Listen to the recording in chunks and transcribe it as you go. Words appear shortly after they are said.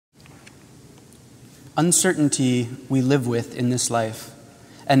Uncertainty we live with in this life,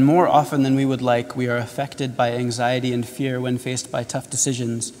 and more often than we would like, we are affected by anxiety and fear when faced by tough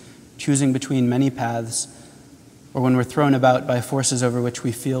decisions, choosing between many paths, or when we're thrown about by forces over which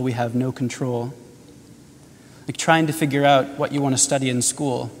we feel we have no control. Like trying to figure out what you want to study in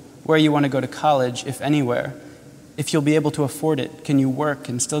school, where you want to go to college, if anywhere, if you'll be able to afford it, can you work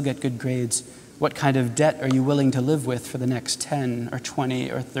and still get good grades, what kind of debt are you willing to live with for the next 10 or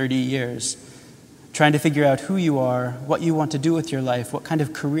 20 or 30 years? Trying to figure out who you are, what you want to do with your life, what kind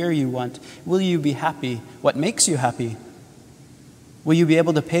of career you want. Will you be happy? What makes you happy? Will you be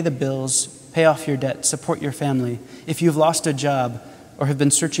able to pay the bills, pay off your debt, support your family? If you've lost a job or have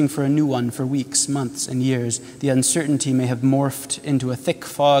been searching for a new one for weeks, months, and years, the uncertainty may have morphed into a thick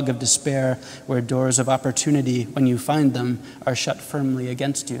fog of despair where doors of opportunity, when you find them, are shut firmly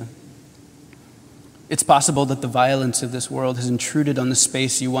against you. It's possible that the violence of this world has intruded on the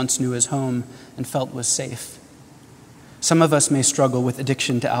space you once knew as home and felt was safe. Some of us may struggle with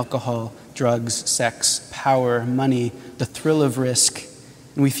addiction to alcohol, drugs, sex, power, money, the thrill of risk,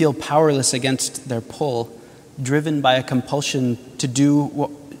 and we feel powerless against their pull, driven by a compulsion to do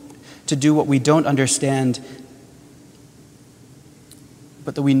what we don't understand,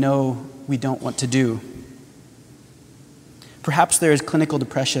 but that we know we don't want to do. Perhaps there is clinical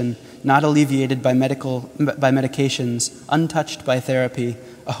depression, not alleviated by medications, untouched by therapy,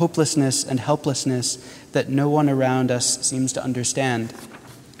 a hopelessness and helplessness that no one around us seems to understand.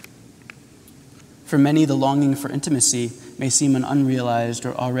 For many, the longing for intimacy may seem an unrealized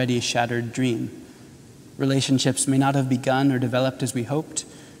or already shattered dream. Relationships may not have begun or developed as we hoped,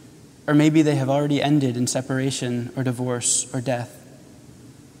 or maybe they have already ended in separation or divorce or death.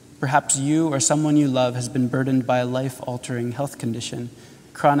 Perhaps you or someone you love has been burdened by a life-altering health condition,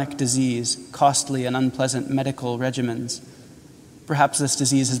 chronic disease, costly and unpleasant medical regimens. Perhaps this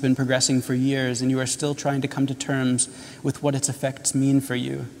disease has been progressing for years and you are still trying to come to terms with what its effects mean for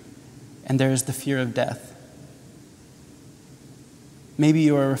you, and there is the fear of death. Maybe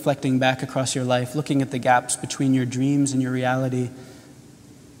you are reflecting back across your life, looking at the gaps between your dreams and your reality,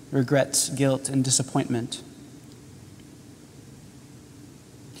 regrets, guilt, and disappointment.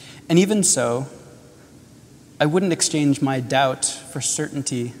 And even so, I wouldn't exchange my doubt for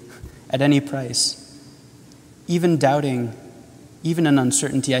certainty at any price. Even doubting, even in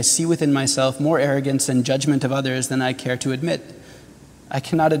uncertainty, I see within myself more arrogance and judgment of others than I care to admit. I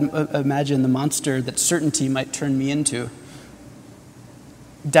cannot imagine the monster that certainty might turn me into.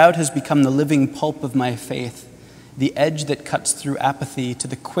 Doubt has become the living pulp of my faith, the edge that cuts through apathy to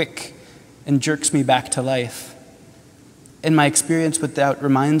the quick and jerks me back to life. And my experience with doubt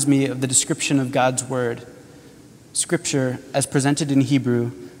reminds me of the description of God's word. Scripture, as presented in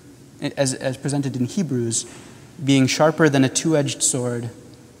Hebrews, being sharper than a two-edged sword,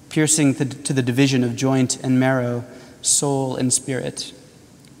 piercing to the division of joint and marrow, soul and spirit.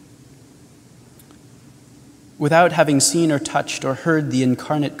 Without having seen or touched or heard the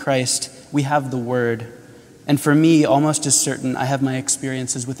incarnate Christ, we have the Word. And for me, almost as certain, I have my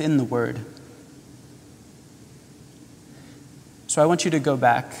experiences within the Word. So I want you to go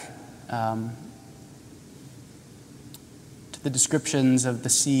back to the descriptions of the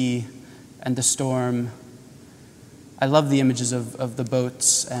sea and the storm. I love the images of the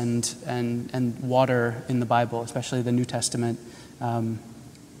boats and water in the Bible, especially the New Testament. I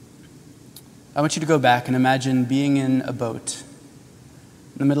want you to go back and imagine being in a boat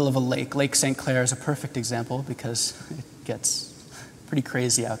in the middle of a lake. Lake St. Clair is a perfect example because it gets pretty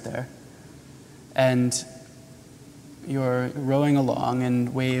crazy out there. And you're rowing along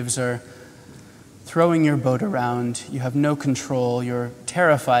and waves are throwing your boat around. You have no control. You're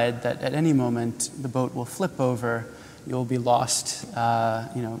terrified that at any moment the boat will flip over. You'll be lost.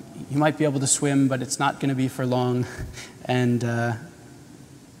 You might be able to swim, but it's not going to be for long.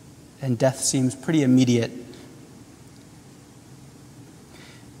 And death seems pretty immediate.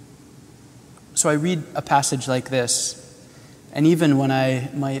 So I read a passage like this, and even when I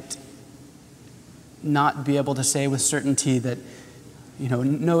might not be able to say with certainty that,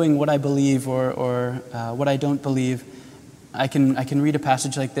 knowing what I believe or what I don't believe, I can read a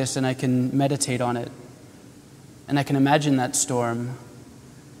passage like this and I can meditate on it. And I can imagine that storm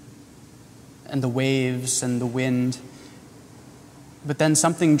and the waves and the wind. But then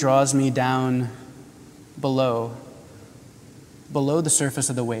something draws me down below the surface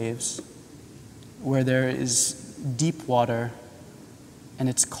of the waves, where there is deep water and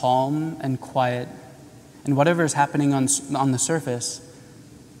it's calm and quiet. And whatever is happening on the surface,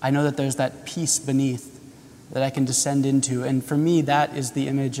 I know that there's that peace beneath that I can descend into. And for me, that is the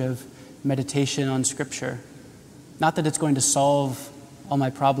image of meditation on Scripture. Not that it's going to solve all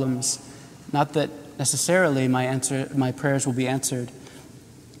my problems, Not that necessarily my prayers will be answered,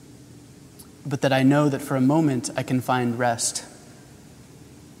 but that I know that for a moment I can find rest.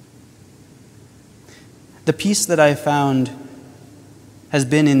 The peace that I found has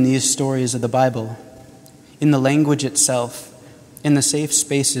been in these stories of the Bible, in the language itself, in the safe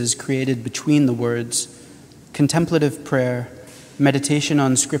spaces created between the words, contemplative prayer, meditation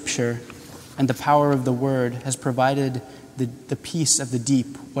on Scripture, and the power of the Word has provided the peace of the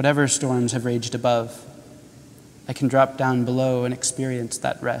deep, whatever storms have raged above. I can drop down below and experience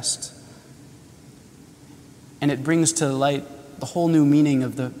that rest. And it brings to light the whole new meaning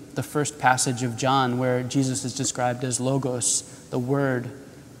of the first passage of John, where Jesus is described as Logos, the Word,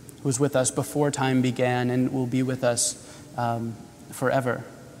 who was with us before time began and will be with us forever.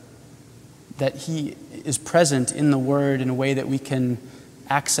 That he is present in the Word in a way that we can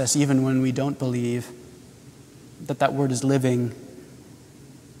access even when we don't believe, that Word is living.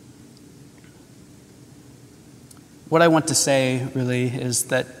 What I want to say, really, is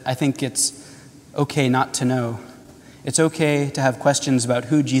that I think it's okay not to know. It's okay to have questions about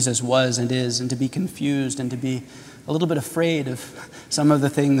who Jesus was and is, and to be confused and to be a little bit afraid of some of the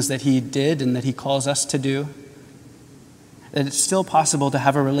things that he did and that he calls us to do. That it's still possible to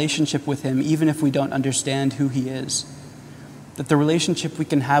have a relationship with him even if we don't understand who he is. That the relationship we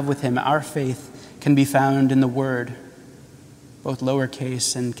can have with him, our faith, can be found in the Word, both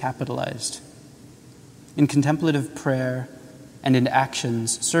lowercase and capitalized, in contemplative prayer and in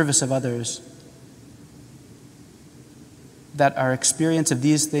actions, service of others. That our experience of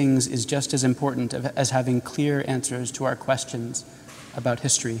these things is just as important as having clear answers to our questions about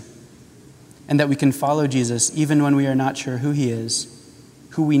history, and that we can follow Jesus even when we are not sure who he is,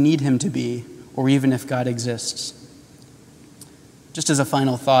 who we need him to be, or even if God exists. Just as a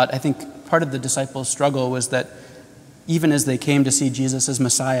final thought, I think part of the disciples' struggle was that even as they came to see Jesus as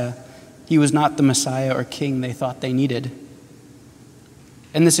Messiah, he was not the Messiah or king they thought they needed.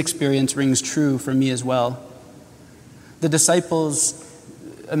 And this experience rings true for me as well. The disciples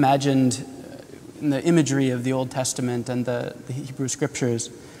imagined in the imagery of the Old Testament and the Hebrew Scriptures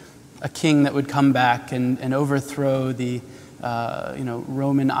a king that would come back and overthrow the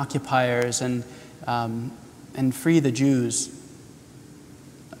Roman occupiers and free the Jews,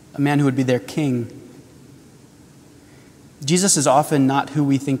 a man who would be their king. Jesus is often not who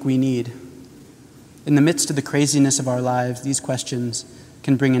we think we need. In the midst of the craziness of our lives, these questions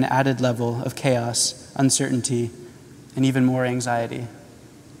can bring an added level of chaos, uncertainty, and even more anxiety.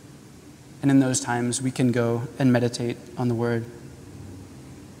 And in those times, we can go and meditate on the Word.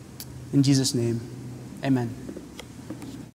 In Jesus' name, amen.